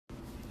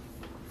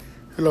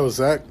Hello,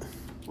 Zach.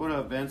 What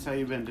up, Vince? How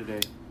you been today?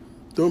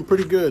 Doing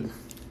pretty good.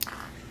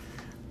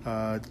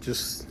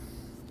 Just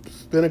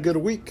it's been a good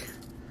week.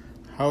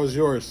 How was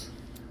yours?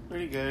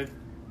 Pretty good.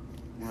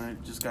 I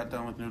just got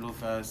done with Noodle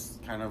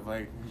Fest. Kind of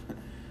like,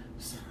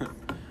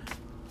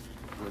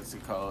 what's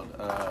it called?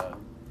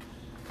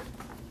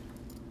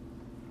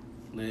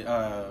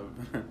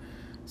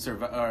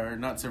 Or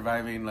not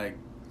surviving, like,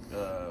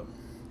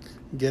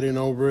 Getting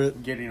over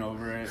it. getting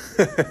over it.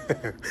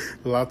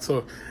 lots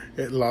of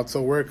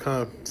work,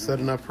 huh?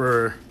 Setting up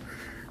for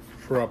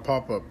a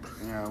pop-up.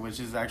 Yeah, which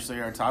is actually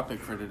our topic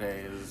for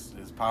today is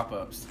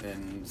pop-ups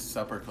and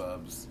supper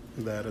clubs.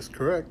 That is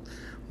correct.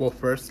 Well,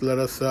 first, let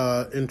us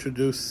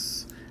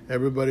introduce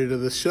everybody to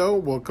the show.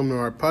 Welcome to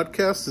our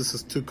podcast. This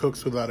is Two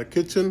Cooks Without a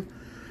Kitchen.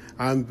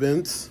 I'm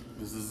Vince.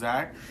 This is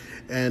Zach.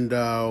 And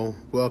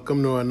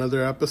welcome to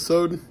another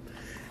episode.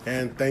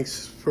 And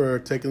thanks for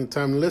taking the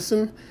time to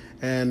listen.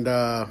 And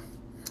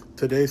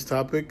today's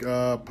topic,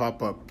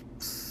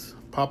 pop-ups.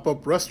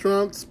 Pop-up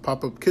restaurants,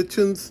 pop-up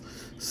kitchens,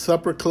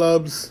 supper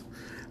clubs.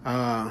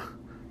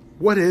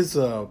 What is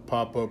a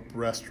pop-up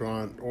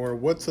restaurant or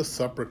what's a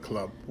supper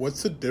club?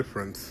 What's the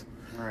difference?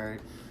 Right.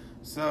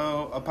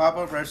 So, a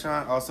pop-up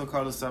restaurant, also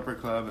called a supper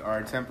club,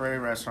 are temporary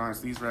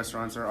restaurants. These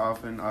restaurants are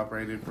often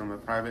operated from a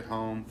private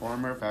home,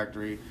 former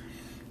factory,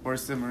 or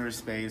similar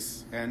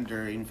space, and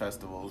during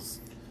festivals.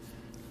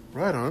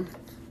 Right on.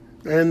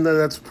 And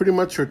that's pretty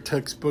much your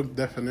textbook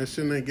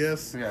definition, I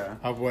guess, Yeah.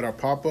 of what a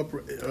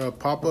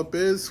pop-up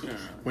is. Yeah.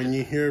 When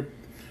you hear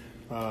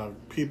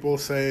people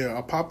say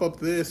a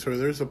pop-up this or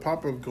there's a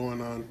pop-up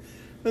going on,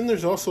 then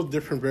there's also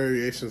different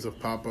variations of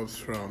pop-ups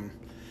from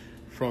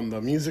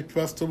the music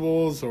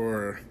festivals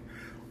or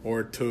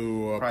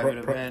to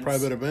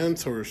private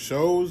events or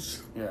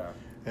shows. Yeah.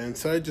 And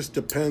so it just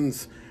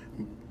depends.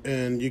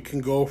 And you can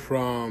go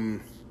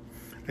from,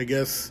 I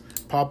guess,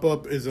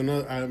 pop-up is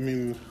another, I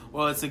mean...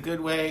 Well, it's a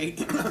good way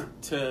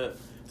to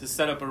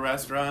set up a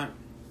restaurant,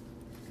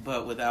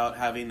 but without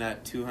having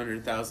that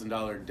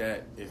 $200,000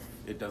 debt if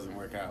it doesn't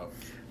work out.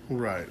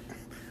 Right.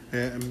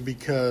 And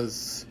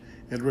because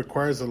it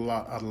requires a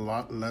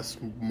lot less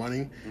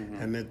money,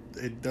 and it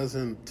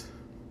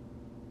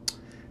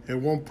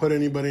won't put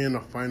anybody in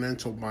a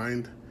financial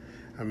bind.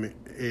 I mean,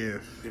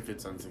 if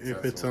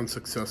it's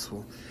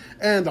unsuccessful,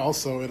 and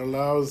also it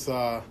allows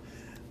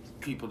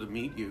people to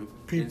meet you,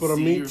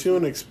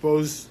 and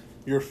expose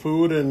your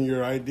food and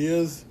your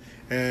ideas,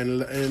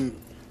 and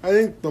I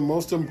think the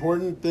most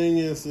important thing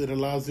is it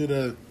allows you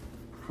to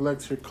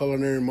flex your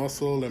culinary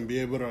muscle and be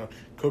able to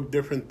cook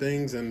different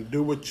things and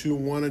do what you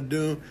want to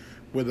do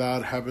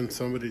without having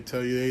somebody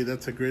tell you, hey,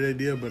 that's a great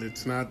idea, but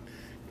it's not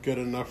good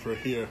enough for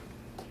here.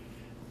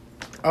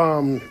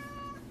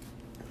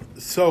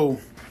 So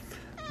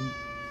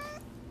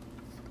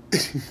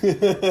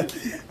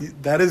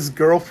that is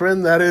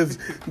girlfriend. That is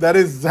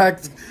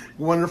Zach's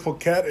wonderful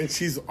cat, and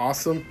she's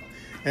awesome.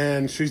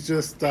 And she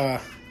just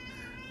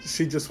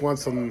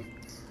wants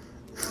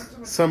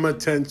some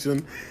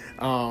attention.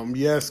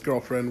 Yes,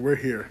 girlfriend, we're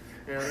here.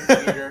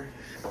 Here.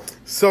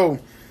 So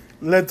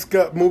let's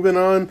get moving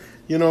on.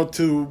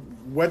 To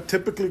what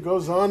typically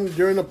goes on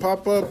during a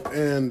pop-up,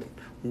 and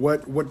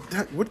what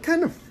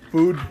kind of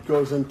food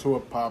goes into a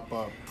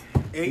pop-up.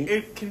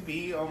 It can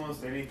be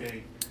almost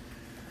anything.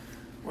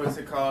 What's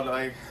it called?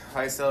 Like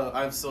I've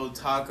sold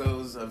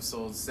tacos, I've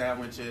sold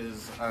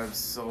sandwiches, I've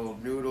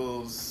sold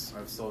noodles,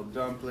 I've sold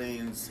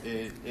dumplings.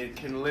 It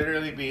can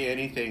literally be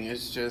anything.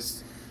 It's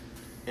just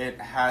it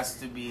has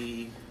to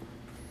be.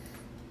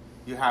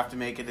 You have to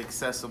make it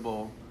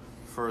accessible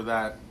for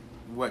that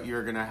what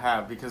you're gonna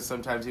have, because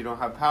sometimes you don't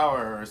have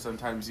power, or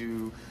sometimes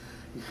you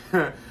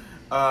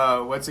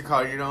what's it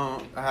called? You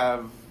don't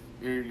have.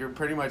 You're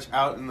pretty much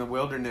out in the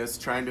wilderness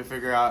trying to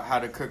figure out how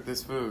to cook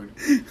this food.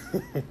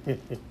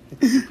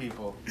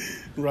 People.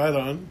 Right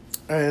on.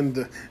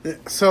 And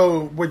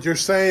so what you're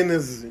saying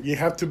is you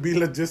have to be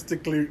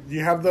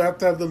you have to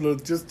have the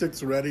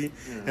logistics ready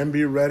and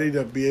be ready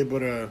to be able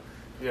to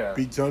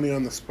be Johnny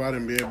on the spot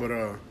and be able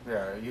to...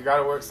 Yeah, you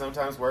gotta work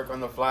on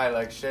the fly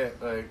like shit.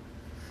 Like,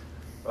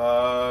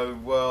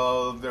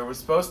 well, there was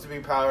supposed to be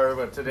power,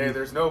 but today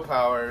there's no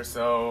power,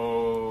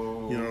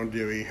 so...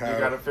 You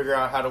gotta figure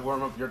out how to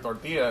warm up your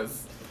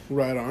tortillas.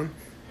 Right on.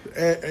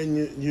 And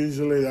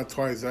usually that's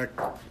why Zach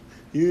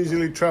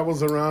usually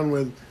travels around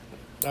with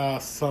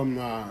some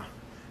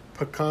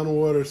pecan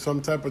wood or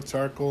some type of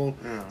charcoal,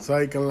 so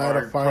he can light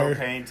a fire.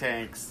 Propane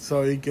tanks.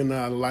 So he can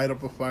light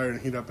up a fire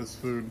and heat up his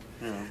food.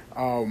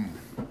 Yeah.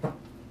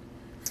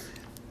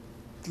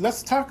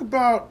 Let's talk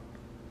about...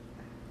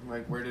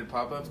 Like, where did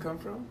pop-ups come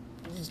from?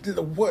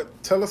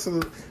 What? Tell us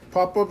the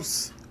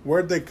pop-ups,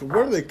 where they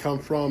come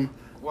from.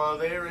 Well,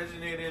 they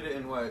originated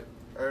in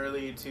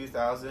early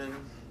 2000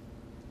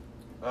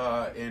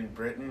 in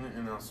Britain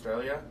and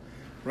Australia.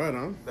 Right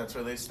on. That's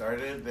where they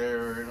started.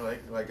 They're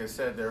like I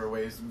said, there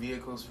were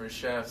vehicles for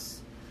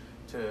chefs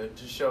to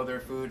show their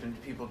food and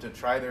people to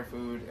try their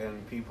food,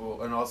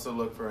 and also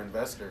look for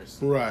investors.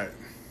 Right.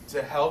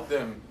 To help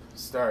them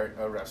start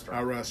a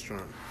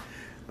restaurant.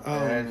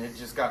 And it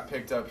just got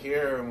picked up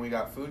here, and we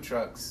got food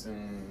trucks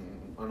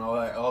and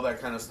all that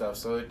kind of stuff.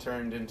 So it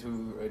turned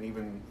into an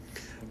even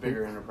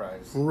bigger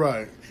enterprise.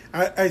 Right.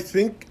 I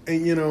think,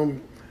 and you know,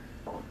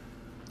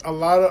 a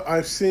lot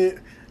of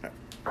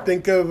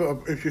think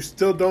of, if you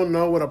still don't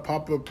know what a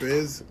pop-up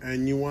is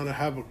and you want to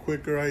have a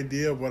quicker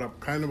idea of what a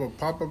kind of a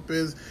pop-up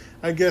is,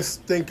 I guess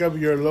think of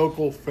your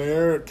local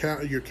fair,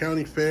 your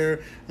county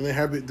fair, and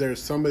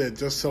there's somebody that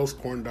just sells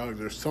corn dogs,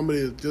 there's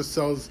somebody that just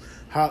sells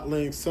hot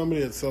links, somebody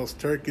that sells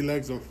turkey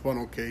legs and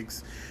funnel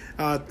cakes.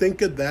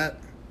 Think of that,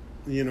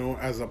 you know,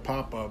 as a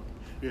pop-up.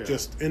 Yeah.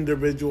 Just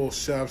individual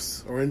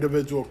chefs or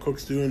individual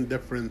cooks doing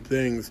different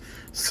things.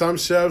 Some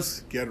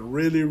chefs get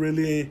really,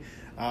 really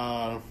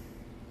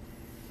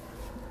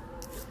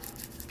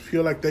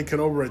feel like they can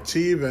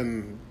overachieve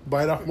and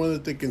bite off more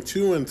than they can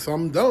chew, and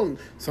some don't.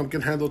 Some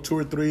can handle 2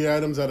 or 3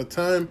 items at a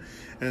time,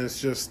 and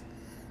it's just,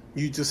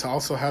 you just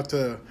also have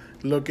to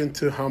look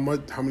into how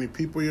many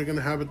people you're going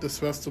to have at this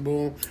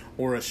festival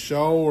or a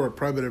show or a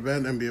private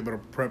event, and be able to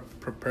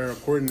prepare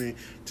accordingly,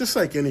 just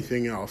like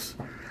anything else.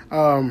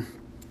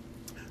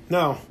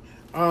 Now,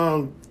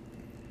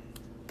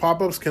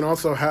 pop-ups can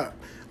also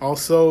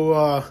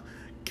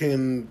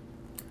can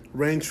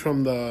range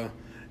from the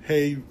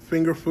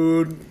finger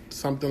food,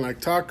 something like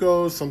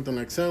tacos, something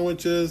like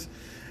sandwiches,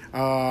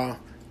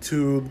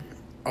 to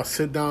a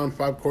sit-down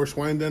 5-course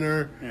wine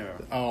dinner,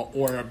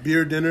 or a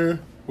beer dinner,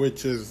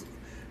 which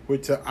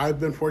I've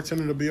been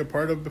fortunate to be a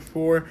part of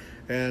before,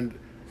 and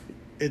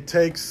that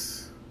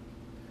takes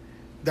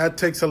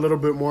a little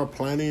bit more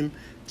planning,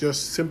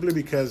 just simply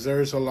because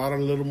there's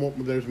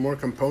there's more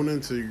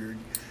components, so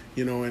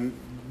and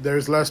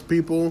there's less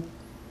people,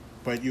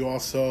 but you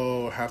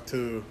also have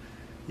to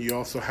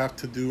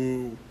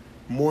do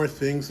more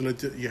things.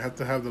 You have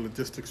to have the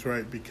logistics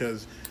right,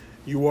 because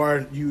you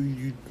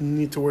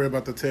need to worry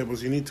about the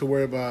tables. You need to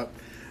worry about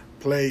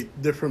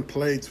different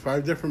plates,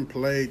 5 different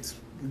plates,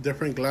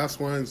 different glass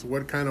wines,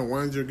 what kind of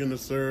wines you're going to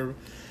serve,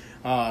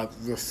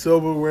 the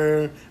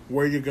silverware,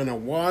 where you're going to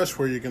wash,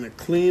 where you're going to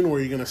clean, where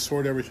you're going to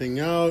sort everything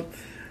out,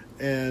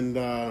 and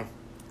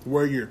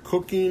where you're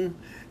cooking,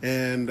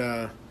 and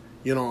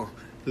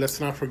let's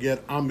not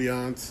forget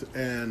ambiance.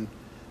 And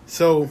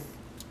so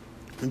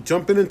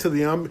jumping into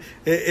the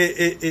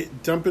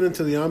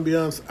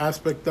ambiance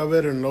aspect of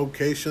it, and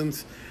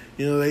locations,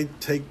 they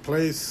take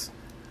place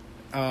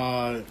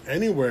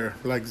anywhere.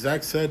 Like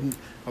Zach said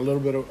a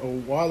little bit a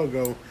while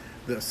ago,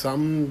 that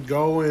some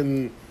go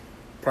in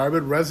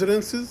private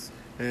residences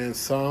and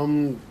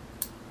some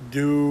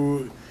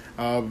do.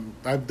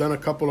 I've done a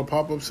couple of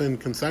pop-ups in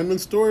consignment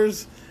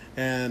stores,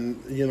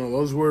 and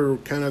those were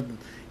kind of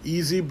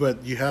easy,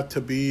 but you have to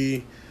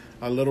be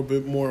a little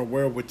bit more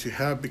aware of what you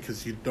have,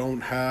 because you don't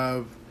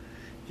have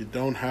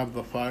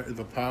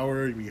the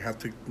power. You have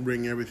to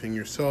bring everything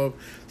yourself,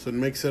 so it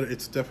makes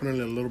it's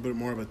definitely a little bit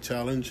more of a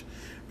challenge,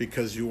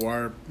 because you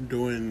are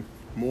doing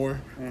more.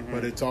 Mm-hmm.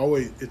 But it's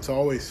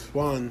always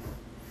fun,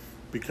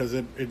 because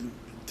it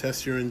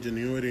tests your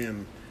ingenuity,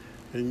 and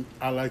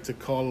I like to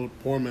call it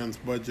poor man's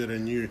budget,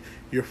 and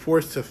you're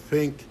forced to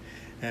think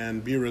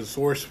and be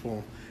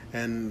resourceful,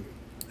 and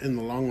in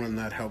the long run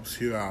that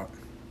helps you out.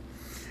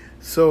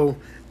 So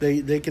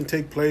they can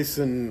take place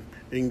in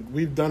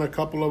we've done a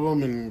couple of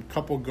them in a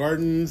couple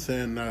gardens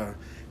and a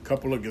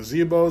couple of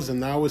gazebos,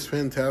 and that was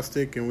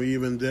fantastic. And we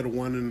even did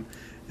one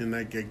in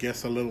I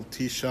guess a little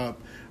tea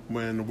shop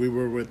when we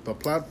were with the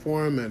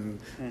platform, and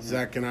mm-hmm.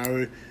 Zach and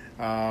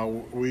I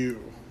we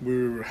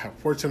were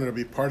fortunate to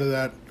be part of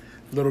that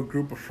little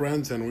group of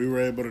friends, and we were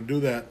able to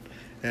do that.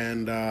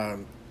 And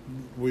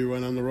we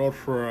went on the road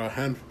for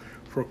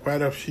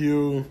quite a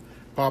few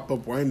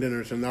pop-up wine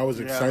dinners, and that was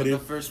exciting. The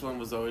first one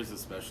was always the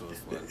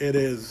specialist one. It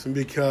is,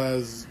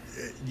 because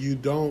you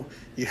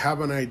have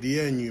an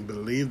idea and you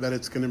believe that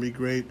it's going to be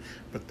great,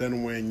 but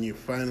then when you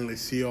finally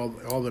see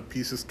all the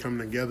pieces come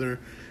together,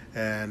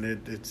 and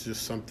it's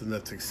just something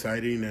that's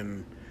exciting,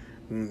 and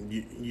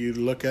you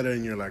look at it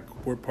and you're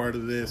like, we're part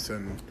of this,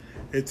 and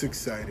it's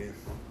exciting.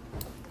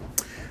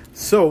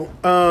 So,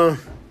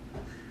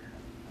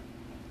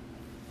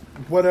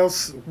 what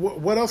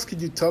else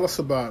could you tell us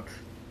about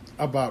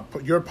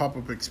your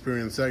pop-up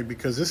experience, Zach?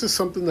 Because this is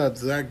something that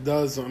Zach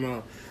does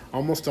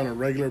almost on a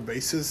regular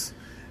basis,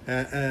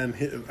 and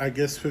I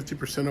guess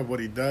 50% of what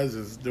he does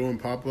is doing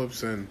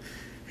pop-ups, and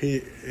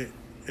he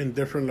in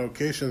different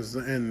locations.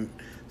 And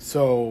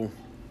so,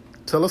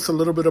 tell us a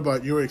little bit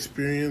about your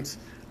experience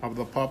of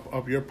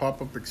your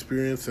pop-up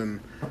experience, and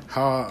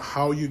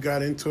how you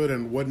got into it,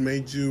 and what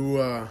made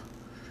you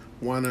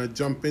want to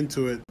jump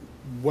into it.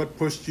 What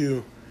pushed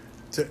you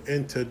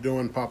into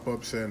doing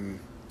pop-ups? And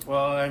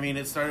well, I mean,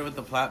 it started with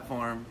the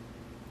platform,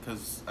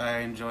 because I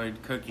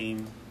enjoyed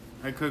cooking.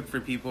 I cooked for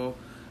people,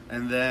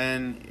 and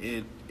then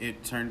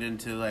it turned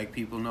into like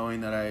people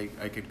knowing that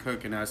I could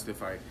cook, and asked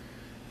if I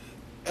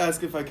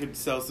could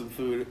sell some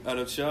food at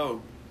a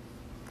show,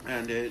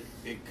 and it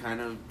kind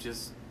of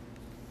just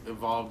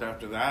evolved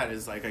after that.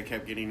 Is like I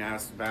kept getting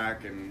asked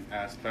back, and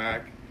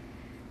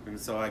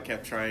so I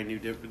kept trying new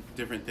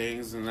different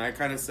things, and I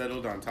kind of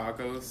settled on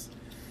tacos,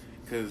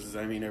 because,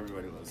 I mean,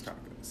 everybody loves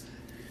tacos.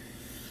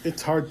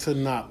 It's hard to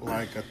not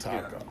like a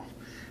taco.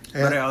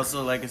 Yeah. But I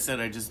also, like I said,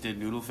 I just did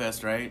Noodle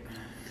Fest, right?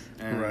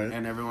 Right.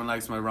 And everyone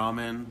likes my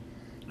ramen.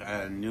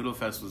 And Noodle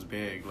Fest was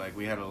big. Like,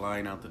 we had a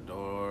line out the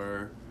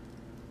door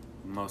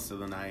most of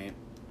the night.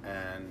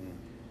 And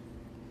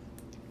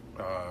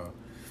I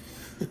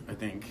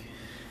think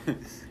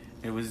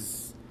it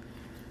was...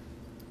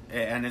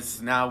 And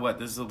it's now,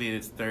 this will be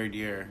its third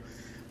year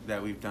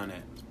that we've done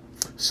it.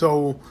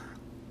 So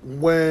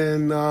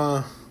when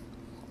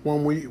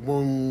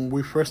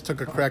we first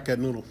took a crack at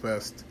Noodle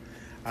Fest,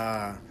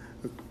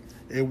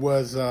 it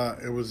was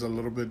a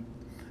little bit,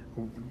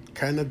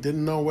 kind of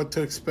didn't know what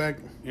to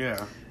expect.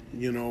 Yeah.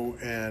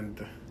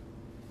 And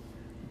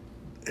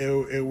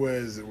it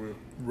was really...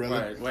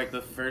 Right, like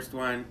the first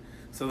one.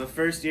 So the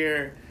first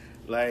year,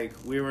 like,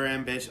 we were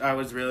ambitious. I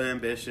was really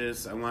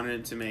ambitious. I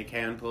wanted to make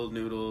hand-pulled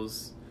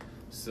noodles.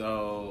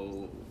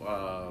 So,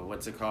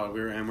 what's it called?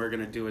 We're going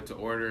to do it to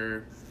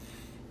order.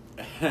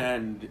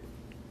 And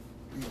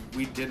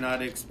we did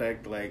not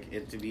expect, like,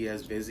 it to be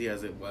as busy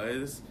as it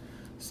was.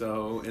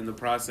 So, in the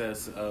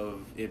process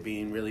of it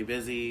being really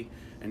busy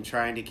and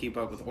trying to keep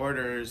up with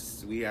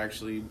orders, we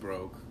actually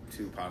broke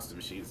 2 pasta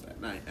machines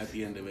that night at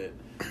the end of it.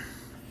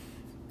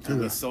 And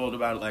we sold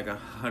about, like,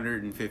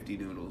 150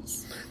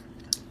 noodles.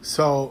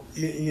 So,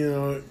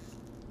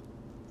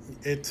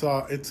 it's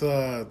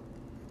a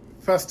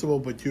festival,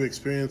 but you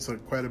experience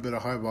quite a bit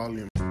of high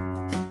volume.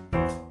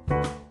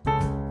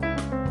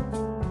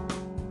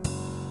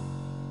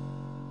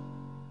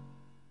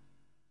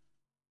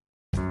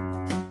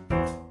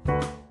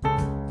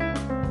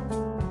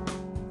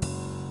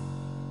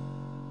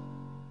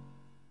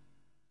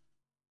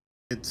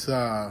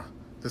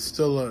 There's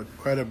still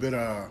quite a bit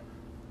of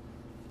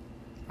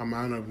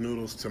amount of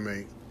noodles to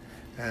make,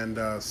 and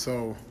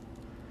so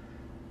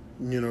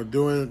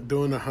doing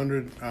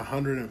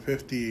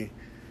 150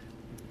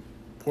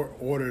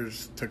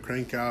 orders to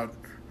crank out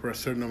for a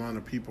certain amount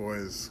of people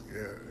is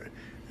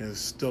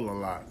still a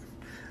lot.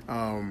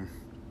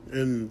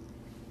 And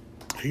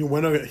he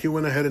went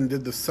ahead and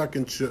did the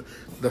second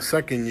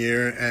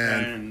year,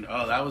 and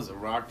that was a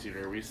rock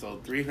year. We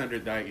sold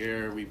 300 that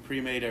year. We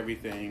pre-made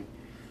everything.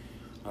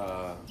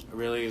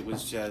 Really, it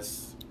was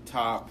just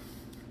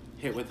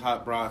hit with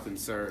hot broth and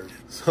serve.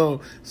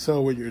 So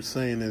what you're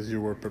saying is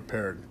you were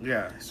prepared.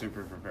 Yeah,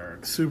 super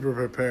prepared. Super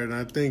prepared, and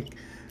I think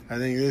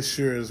this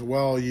year as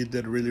well you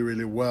did really,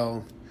 really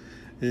well.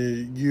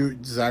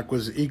 Zach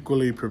was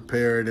equally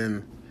prepared,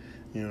 and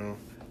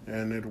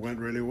and it went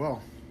really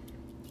well.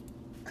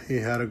 He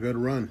had a good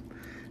run.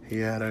 He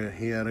had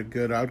a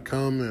good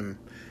outcome, and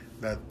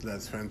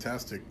that's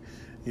fantastic.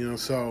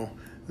 So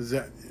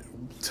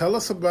tell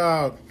us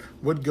about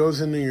what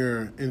goes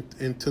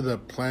into the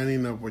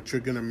planning of what you're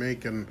gonna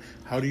make, and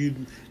how do you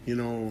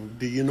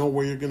know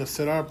where you're gonna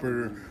set up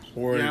or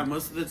Yeah,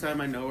 most of the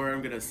time I know where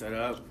I'm gonna set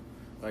up.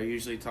 I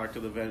usually talk to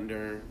the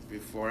vendor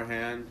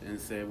beforehand and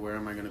say, where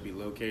am I gonna be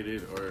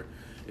located, or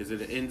is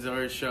it an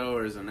indoor show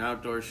or is it an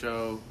outdoor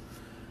show?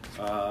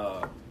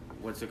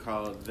 What's it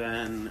called?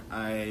 Then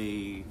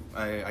I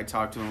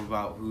talk to them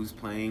about who's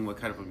playing, what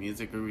kind of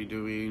music are we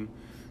doing.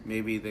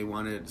 Maybe they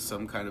wanted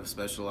some kind of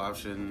special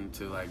option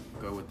to, like,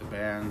 go with the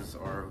bands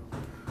or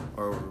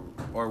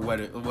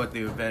what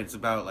the event's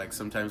about. Like,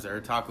 sometimes there are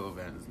taco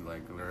events,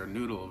 like they're a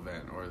noodle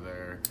event,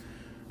 or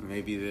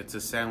maybe it's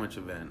a sandwich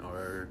event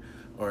or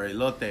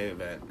elote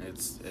event.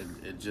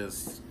 It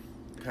just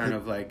kind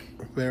of like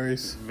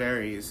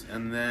varies.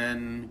 And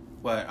then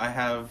what I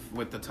have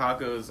with the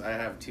tacos, I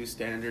have 2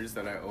 standards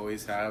that I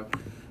always have,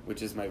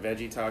 which is my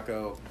veggie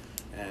taco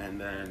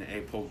and then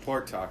a pulled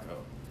pork taco.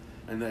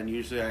 And then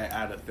usually I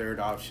add a third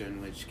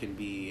option, which can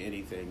be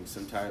anything.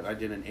 Sometimes I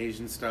did an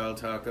Asian style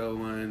taco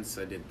once.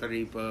 I did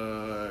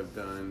tripa. I've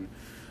done.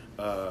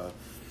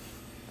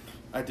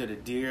 I did a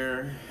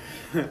deer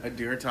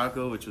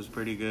taco, which was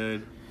pretty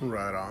good.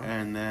 Right on.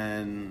 And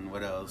then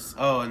what else?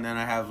 Oh, and then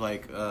I have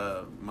like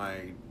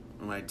my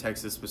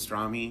Texas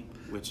pastrami,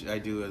 which I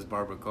do as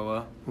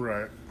barbacoa.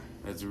 Right.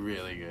 It's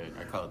really good.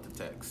 I call it the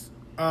Tex.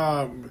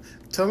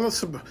 Tell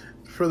us about,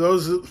 for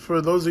those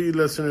of you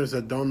listeners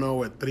that don't know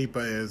what tripa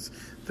is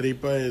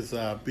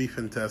beef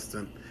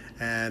intestine,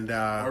 and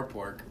or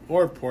pork,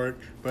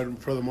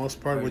 but for the most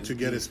part, what you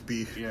get is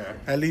beef. Yeah.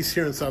 At least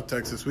here in South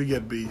Texas, we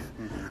get beef.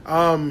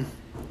 Mm-hmm.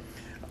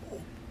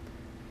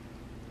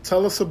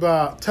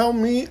 Tell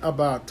me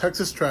about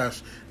Texas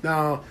Trash.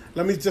 Now,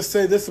 let me just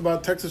say this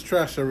about Texas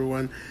Trash,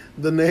 everyone.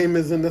 The name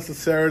isn't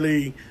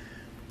necessarily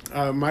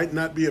might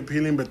not be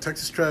appealing, but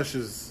Texas Trash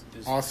is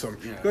awesome.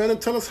 Yeah. Go ahead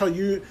and tell us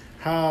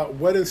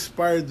what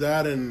inspired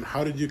that, and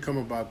how did you come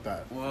about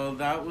that? Well,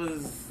 that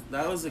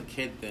was a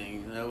kid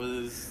thing. That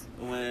was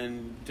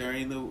when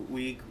during the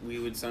week we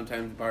would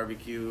sometimes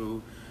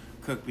barbecue,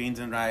 cook beans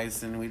and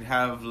rice, and we'd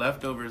have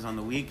leftovers on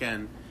the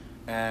weekend,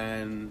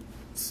 and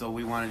so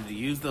we wanted to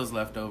use those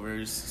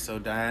leftovers. So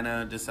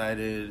Diana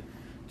decided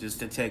just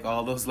to take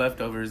all those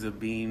leftovers of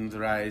beans,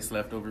 rice,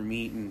 leftover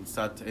meat, and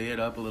saute it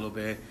up a little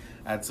bit,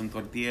 add some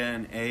tortilla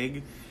and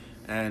egg,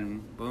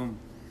 and boom,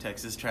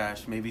 Texas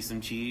Trash. Maybe some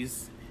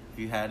cheese. Have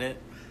you had it?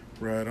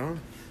 Right on.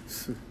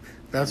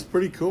 That's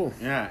pretty cool.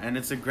 Yeah, and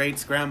it's a great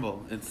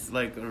scramble. It's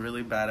like a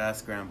really badass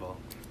scramble.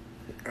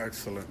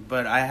 Excellent.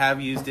 But I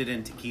have used it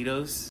in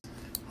taquitos.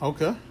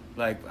 Okay.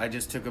 Like, I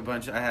just took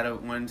one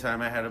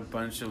time I had a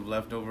bunch of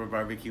leftover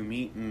barbecue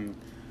meat, and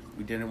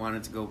we didn't want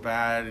it to go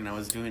bad, and I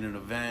was doing an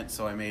event,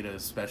 so I made a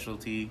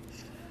specialty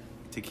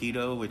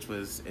taquito, which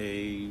was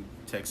a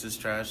Texas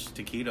trash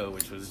taquito,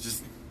 which was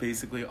just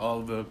basically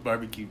all the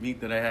barbecue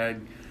meat that I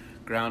had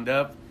ground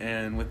up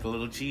and with a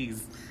little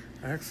cheese.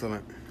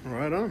 Excellent.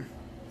 Right on.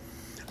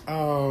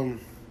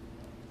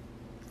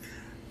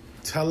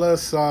 Tell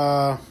us,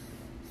 I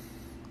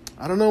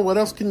don't know, what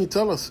else can you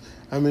tell us?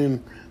 I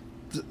mean,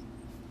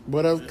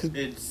 what else could...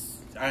 It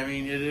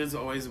is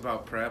always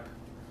about prep.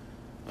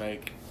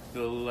 Like,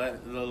 the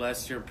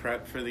less you're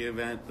prepped for the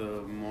event,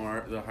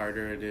 the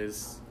harder it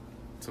is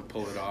to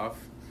pull it off.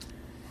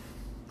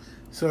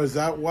 So is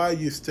that why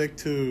you stick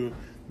to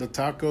the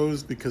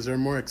tacos, because they're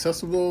more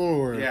accessible,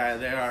 or? Yeah,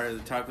 they are. The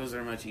tacos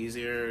are much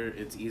easier.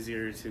 It's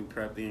easier to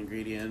prep the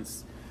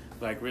ingredients.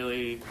 Like,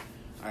 really,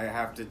 I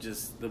have to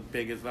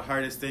the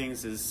hardest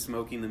things is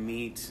smoking the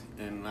meat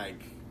and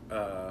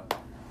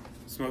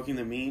smoking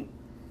the meat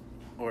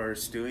or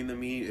stewing the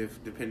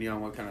meat, depending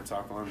on what kind of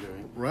taco I'm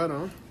doing. Right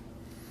on.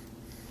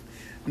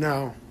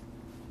 Now,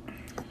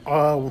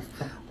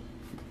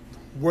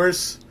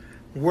 worst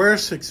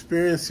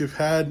experience you've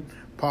had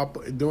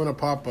doing a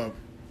pop-up?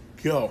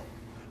 Go.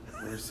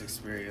 Worst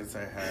experience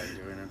I had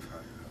doing a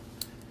pop-up.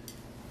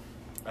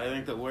 I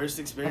think the worst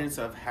experience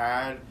I've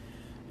had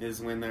is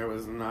when there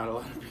was not a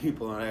lot of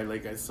people, and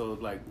I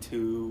sold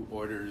 2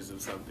 orders of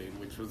something,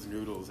 which was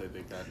noodles, I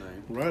think, that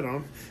night. Right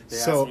on. They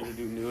asked me to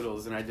do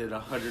noodles, and I did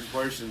 100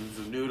 portions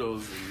of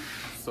noodles and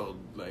sold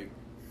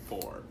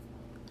 4.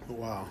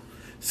 Wow.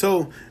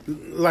 So,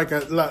 like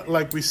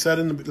we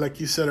said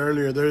like you said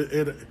earlier,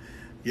 that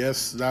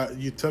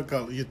you took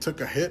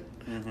a hit,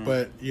 mm-hmm.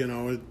 but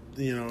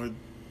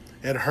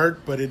it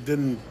hurt, but it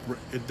didn't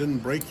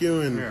break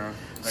you, and yeah,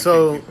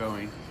 so keep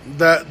going.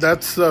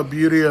 That's the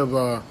beauty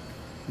of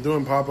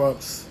doing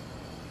pop-ups,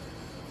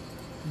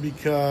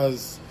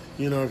 because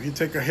if you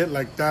take a hit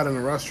like that in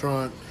a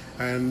restaurant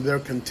and they're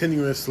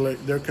continuous,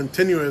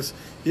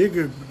 you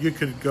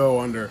could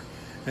go under.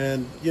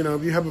 And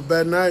if you have a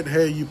bad night,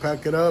 hey, you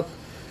pack it up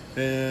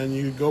and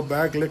you go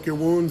back, lick your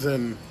wounds,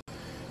 and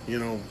you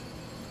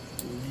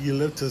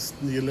live to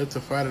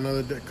fight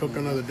another day, cook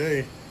another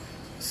day.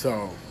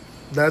 So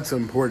that's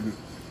important.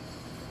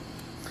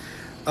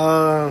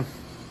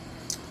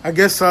 I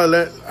guess I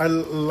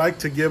like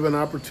to give an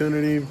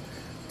opportunity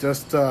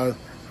just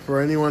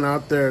for anyone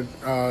out there,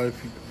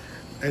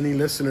 any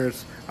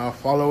listeners,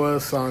 follow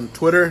us on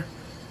Twitter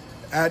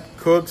at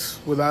Cooks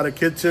Without a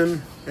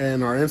Kitchen,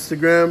 and our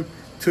Instagram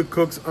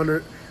 2_Cooks,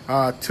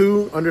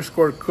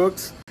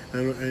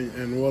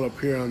 and we'll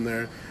appear on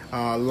there.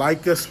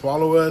 Like us,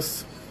 follow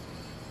us.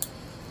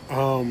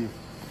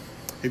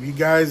 If you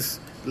guys,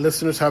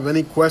 listeners, have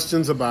any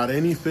questions about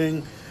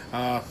anything,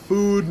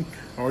 food,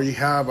 or you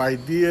have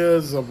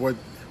ideas of what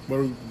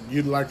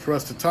you'd like for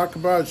us to talk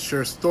about,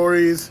 share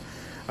stories.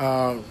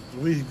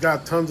 We've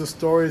got tons of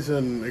stories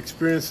and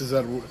experiences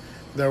that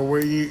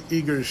we're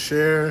eager to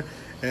share,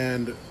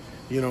 and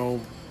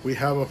we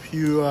have a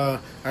few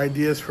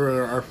ideas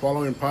for our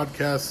following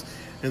podcasts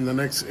in the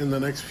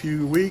next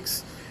few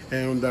weeks,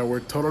 and that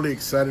we're totally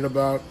excited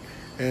about.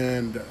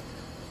 And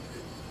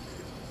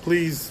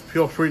please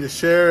feel free to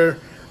share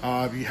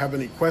if you have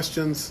any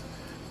questions.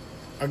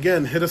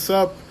 Again, hit us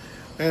up,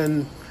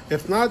 and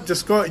if not,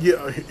 just go.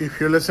 If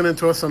you're listening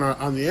to us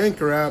on the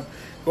Anchor app,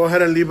 go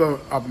ahead and leave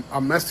a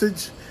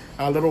message,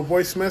 a little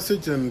voice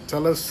message, and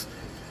tell us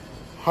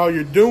how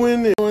you're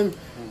doing.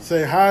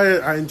 Say hi,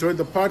 I enjoyed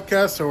the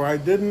podcast, or I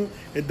didn't.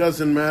 It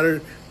doesn't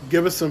matter.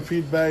 Give us some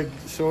feedback.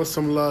 Show us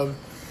some love.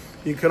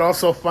 You could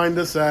also find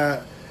us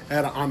on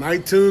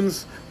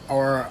iTunes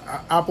or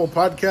Apple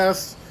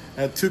Podcasts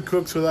at 2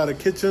 Cooks Without a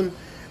Kitchen,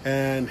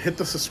 and hit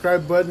the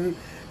subscribe button.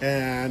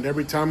 And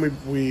every time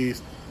we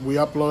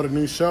upload a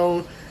new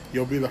show,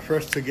 you'll be the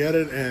first to get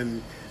it,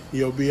 and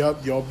you'll be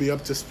up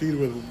to speed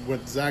with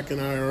what Zach and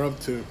I are up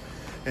to.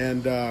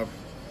 And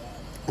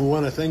we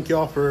want to thank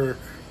y'all for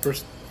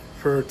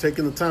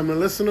taking the time to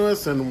listen to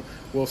us, and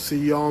we'll see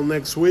y'all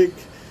next week.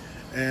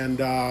 And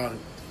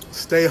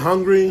stay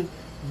hungry,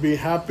 be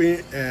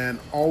happy, and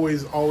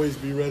always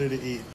be ready to eat.